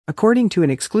According to an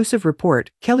exclusive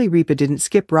report, Kelly Ripa didn't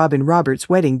skip Robin Roberts'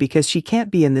 wedding because she can't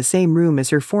be in the same room as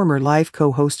her former live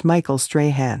co-host Michael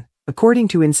Strahan. According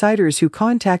to insiders who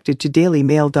contacted to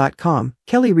dailymail.com,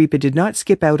 Kelly Ripa did not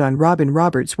skip out on Robin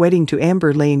Roberts' wedding to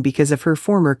Amber Lane because of her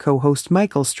former co-host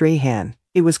Michael Strahan.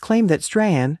 It was claimed that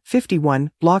Strahan,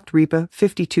 51, blocked Ripa,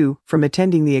 52, from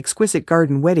attending the Exquisite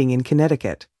Garden wedding in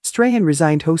Connecticut. Strahan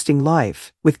resigned hosting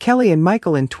Live with Kelly and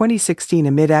Michael in 2016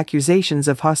 amid accusations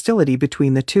of hostility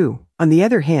between the two. On the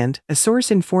other hand, a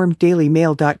source informed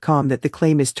dailymail.com that the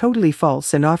claim is totally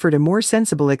false and offered a more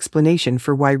sensible explanation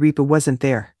for why Ripa wasn't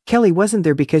there. Kelly wasn't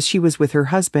there because she was with her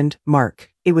husband,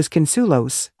 Mark. It was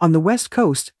Consuelos, on the West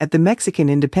Coast, at the Mexican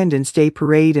Independence Day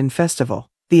Parade and Festival.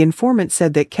 The informant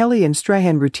said that Kelly and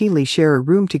Strahan routinely share a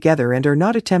room together and are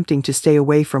not attempting to stay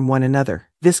away from one another.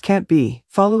 This can't be.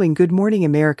 Following Good Morning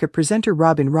America presenter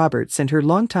Robin Roberts and her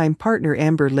longtime partner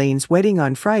Amber Lane's wedding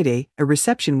on Friday, a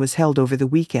reception was held over the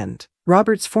weekend.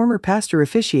 Roberts' former pastor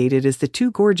officiated as the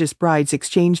two gorgeous brides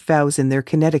exchanged vows in their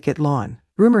Connecticut lawn.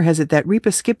 Rumor has it that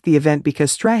Ripa skipped the event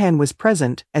because Strahan was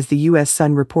present, as the U.S.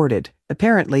 Sun reported.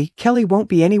 Apparently, Kelly won't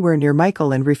be anywhere near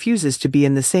Michael and refuses to be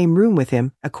in the same room with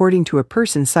him, according to a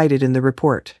person cited in the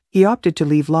report. He opted to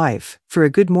leave Live for a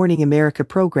Good Morning America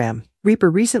program. Ripa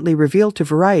recently revealed to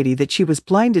Variety that she was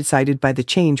blindsided by the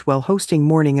change while hosting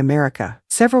Morning America.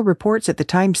 Several reports at the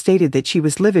time stated that she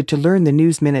was livid to learn the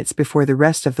news minutes before the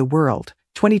rest of the world.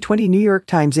 2020 New York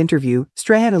Times interview,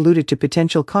 Strahan alluded to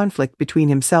potential conflict between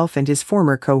himself and his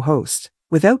former co-host.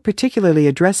 Without particularly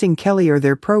addressing Kelly or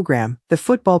their program, the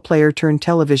football player turned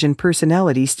television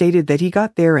personality stated that he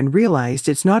got there and realized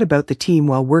it's not about the team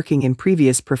while working in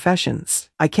previous professions.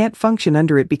 I can't function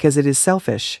under it because it is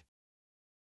selfish.